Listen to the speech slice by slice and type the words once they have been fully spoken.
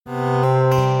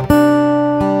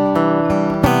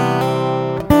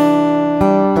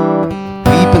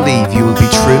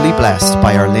blessed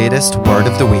by our latest Word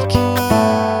of the Week.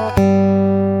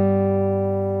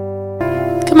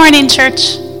 Good morning,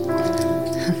 church.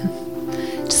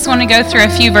 Just want to go through a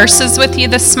few verses with you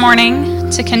this morning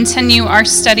to continue our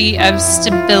study of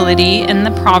stability in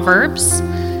the Proverbs.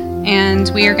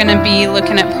 And we are going to be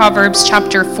looking at Proverbs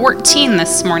chapter 14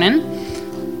 this morning.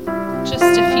 Just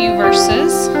a few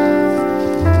verses.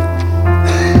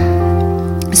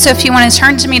 So if you want to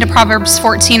turn to me to Proverbs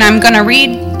 14, I'm going to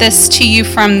read this to you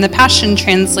from the Passion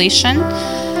Translation,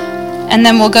 and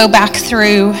then we'll go back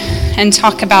through and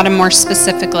talk about it more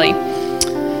specifically.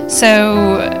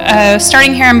 So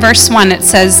starting here in verse 1, it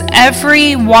says,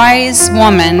 "Every wise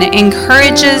woman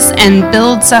encourages and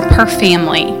builds up her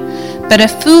family, but a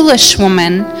foolish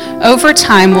woman over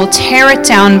time will tear it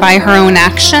down by her own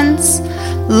actions.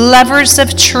 Lovers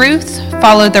of truth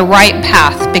follow the right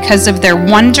path because of their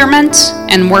wonderment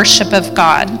and worship of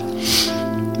God.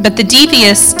 But the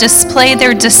devious display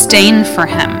their disdain for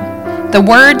him. The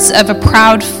words of a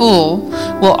proud fool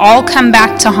will all come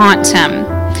back to haunt him,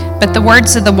 but the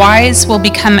words of the wise will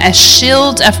become a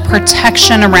shield of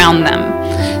protection around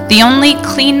them. The only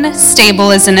clean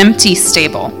stable is an empty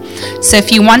stable. So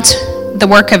if you want the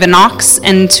work of an ox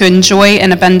and to enjoy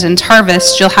an abundant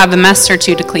harvest, you'll have a mess or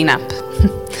two to clean up."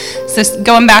 So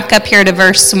going back up here to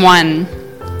verse 1,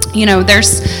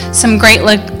 there's some great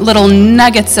little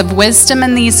nuggets of wisdom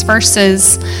in these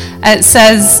verses. It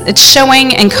says it's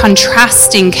showing and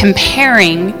contrasting,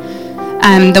 comparing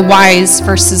the wise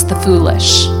versus the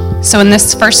foolish. So in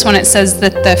this first one, it says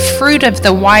that the fruit of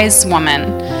the wise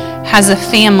woman has a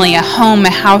family, a home,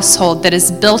 a household that is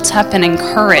built up and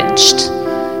encouraged.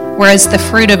 Whereas the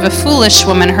fruit of a foolish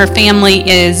woman, her family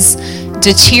is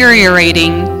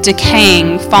deteriorating,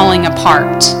 decaying, falling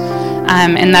apart.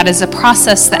 And that is a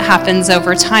process that happens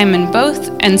over time in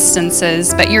both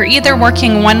instances, but you're either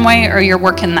working one way or you're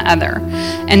working the other.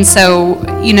 And so,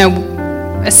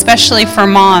 especially for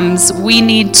moms, we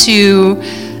need to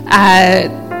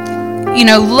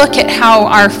look at how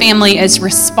our family is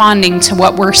responding to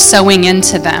what we're sowing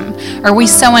into them. Are we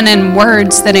sowing in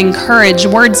words that encourage,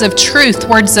 words of truth,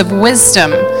 words of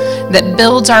wisdom that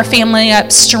build our family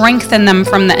up, strengthen them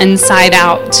from the inside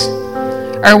out?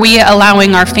 Are we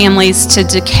allowing our families to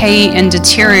decay and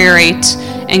deteriorate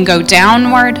and go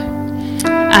downward?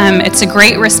 It's a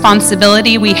great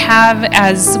responsibility we have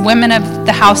as women of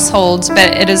the household,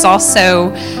 but it is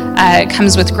also, it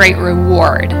comes with great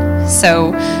reward.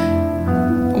 So,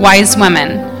 wise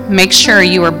women, make sure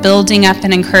you are building up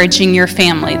and encouraging your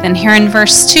family. Then here in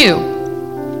verse 2,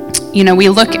 we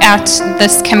look at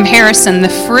this comparison, the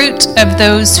fruit of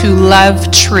those who love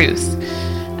truth.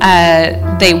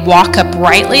 They walk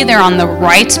uprightly, they're on the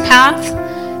right path.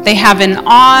 They have an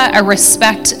awe, a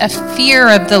respect, a fear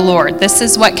of the Lord. This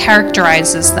is what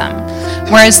characterizes them.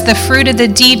 Whereas the fruit of the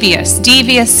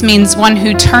devious means one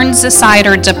who turns aside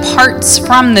or departs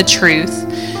from the truth.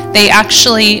 They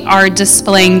actually are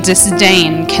displaying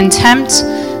disdain, contempt,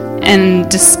 and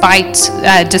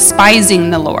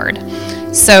despising the Lord.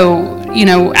 So,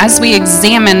 as we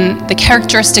examine the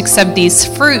characteristics of these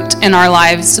fruit in our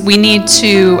lives, we need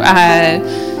to,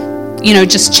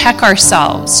 just check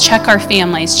ourselves, check our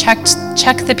families, check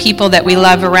the people that we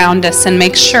love around us, and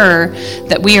make sure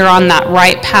that we are on that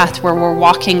right path where we're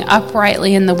walking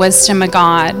uprightly in the wisdom of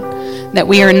God, that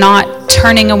we are not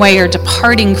turning away or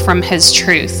departing from his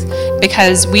truth,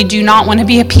 because we do not want to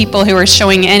be a people who are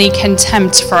showing any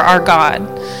contempt for our God.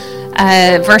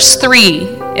 Verse 3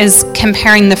 is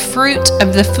comparing the fruit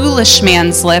of the foolish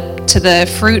man's lip to the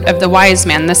fruit of the wise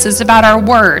man. This is about our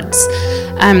words.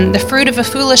 The fruit of a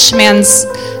foolish man's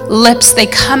lips, they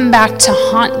come back to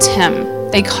haunt him.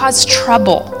 They cause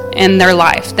trouble in their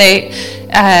life. The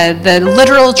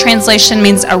literal translation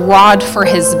means a rod for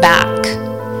his back.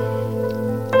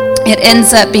 It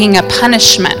ends up being a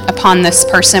punishment upon this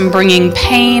person, bringing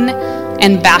pain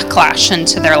and backlash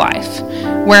into their life.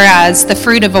 Whereas the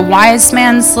fruit of a wise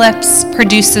man's lips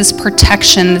produces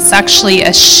protection. It's actually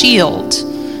a shield.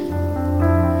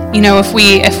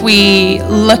 If we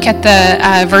look at the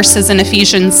verses in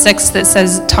Ephesians 6 that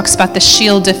talks about the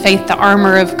shield of faith, the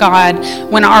armor of God,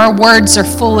 when our words are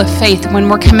full of faith, when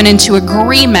we're coming into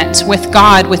agreement with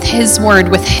God, with his word,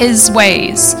 with his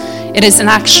ways, it is an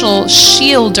actual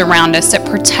shield around us. It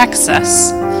protects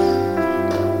us.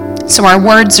 So our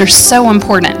words are so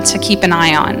important to keep an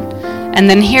eye on. And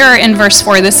then here in verse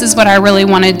 4, this is what I really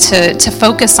wanted to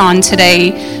focus on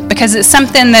today, because it's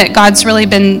something that God's really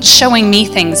been showing me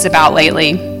things about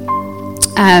lately.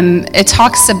 It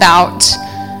talks about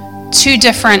two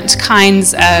different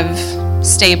kinds of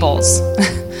stables,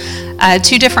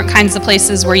 two different kinds of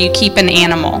places where you keep an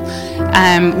animal.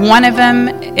 One of them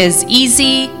is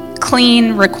easy,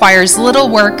 Clean requires little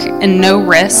work and no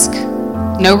risk,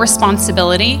 no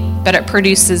responsibility, but it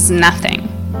produces nothing.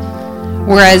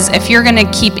 Whereas if you're going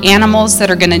to keep animals that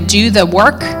are going to do the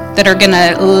work, that are going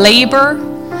to labor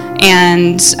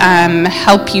and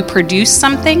help you produce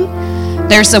something,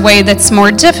 there's a way that's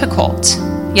more difficult,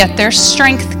 yet there's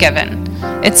strength given.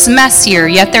 It's messier,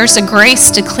 yet there's a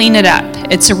grace to clean it up.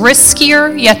 It's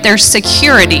riskier, yet there's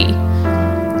security.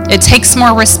 It takes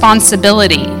more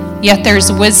responsibility, yet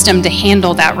there's wisdom to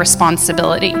handle that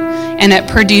responsibility. And it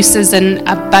produces an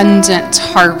abundant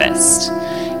harvest.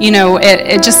 You know,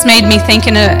 it just made me think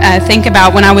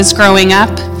about when I was growing up.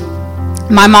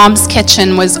 My mom's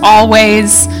kitchen was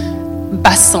always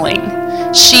bustling.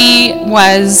 She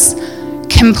was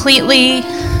completely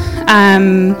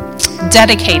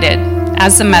dedicated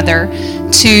as a mother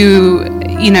to,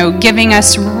 you know, giving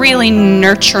us really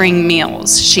nurturing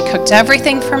meals. She cooked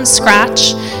everything from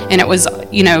scratch, and it was,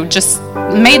 you know, just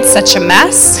made such a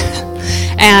mess.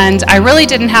 And I really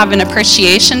didn't have an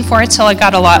appreciation for it till I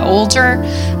got a lot older.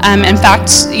 In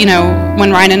fact, you know,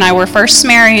 when Ryan and I were first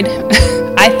married,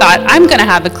 I thought, I'm going to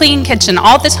have a clean kitchen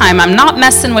all the time. I'm not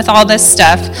messing with all this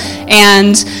stuff.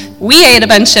 And we ate a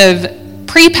bunch of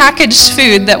prepackaged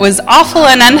food that was awful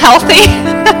and unhealthy.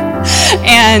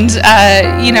 And,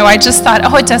 you know, I just thought,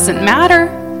 oh, it doesn't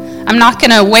matter. I'm not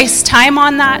going to waste time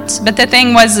on that. But the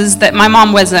thing is that my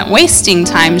mom wasn't wasting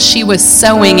time. She was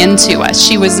sowing into us.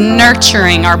 She was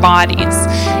nurturing our bodies.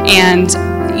 And,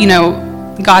 you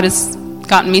know, God has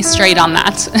gotten me straight on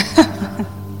that.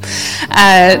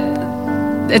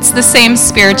 It's the same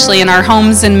spiritually in our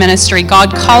homes and ministry.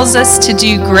 God calls us to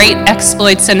do great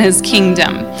exploits in his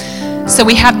kingdom. So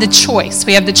we have the choice.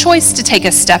 We have the choice to take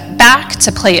a step back,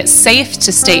 to play it safe,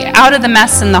 to stay out of the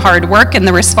mess and the hard work and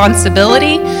the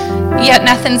responsibility, yet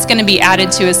nothing's going to be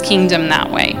added to his kingdom that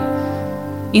way.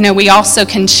 You know, we also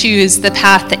can choose the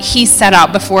path that he set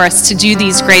out before us to do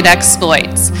these great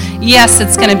exploits. Yes,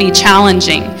 it's going to be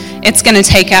challenging. It's going to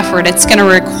take effort. It's going to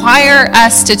require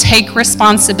us to take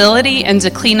responsibility and to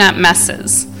clean up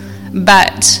messes.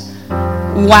 But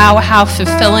wow, how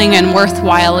fulfilling and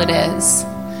worthwhile it is.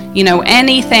 You know,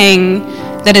 anything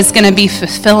that is going to be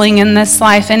fulfilling in this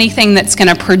life, anything that's going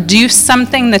to produce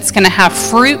something that's going to have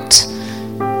fruit,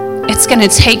 it's going to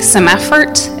take some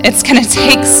effort. It's going to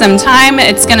take some time.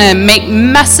 It's going to make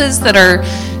messes that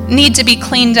need to be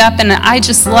cleaned up. And I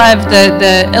just love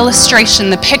the illustration,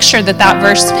 the picture that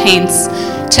verse paints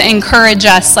to encourage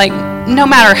us, like, no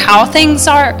matter how things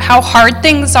are, how hard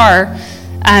things are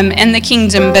in the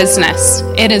kingdom business,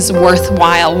 it is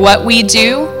worthwhile. What we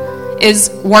do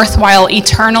is worthwhile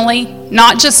eternally,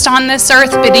 not just on this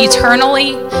earth, but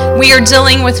eternally. We are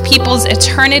dealing with people's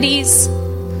eternities.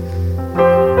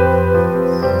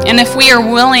 And if we are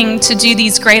willing to do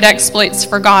these great exploits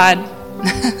for God,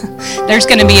 there's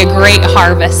going to be a great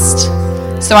harvest.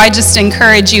 So I just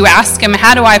encourage you, ask him,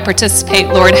 how do I participate,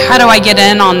 Lord? How do I get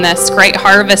in on this great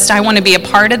harvest? I want to be a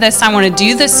part of this. I want to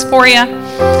do this for you.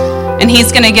 And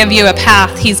he's going to give you a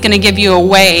path. He's going to give you a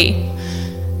way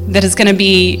that is going to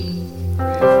be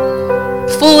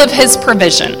full of his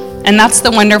provision. And that's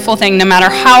the wonderful thing. No matter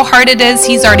how hard it is,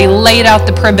 he's already laid out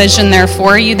the provision there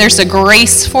for you. There's a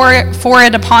grace for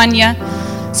it upon you.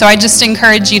 So I just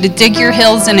encourage you to dig your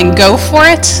heels in and go for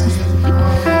it.